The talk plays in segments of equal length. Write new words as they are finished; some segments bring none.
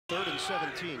3rd and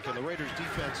 17. Can the Raiders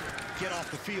defense get off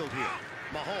the field here?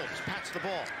 Mahomes pats the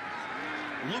ball.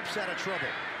 Loops out of trouble.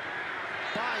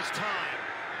 Buys time.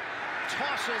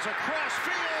 Tosses across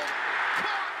field.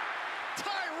 Caught!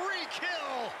 Tyreek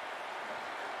Hill.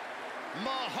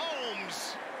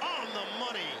 Mahomes on the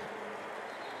money.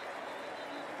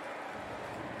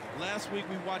 Last week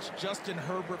we watched Justin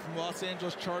Herbert from Los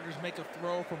Angeles Chargers make a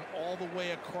throw from all the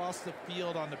way across the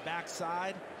field on the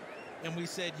backside. And we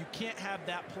said you can't have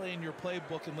that play in your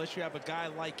playbook unless you have a guy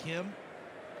like him.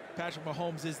 Patrick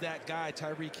Mahomes is that guy.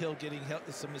 Tyreek Hill getting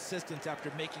some assistance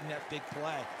after making that big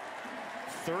play.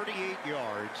 38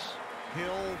 yards.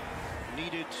 Hill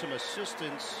needed some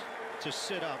assistance to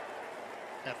sit up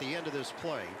at the end of this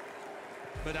play.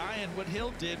 But Ian, what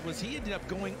Hill did was he ended up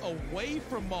going away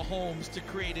from Mahomes to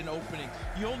create an opening.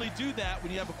 You only do that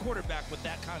when you have a quarterback with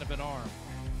that kind of an arm.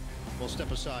 We'll step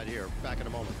aside here. Back in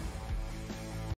a moment.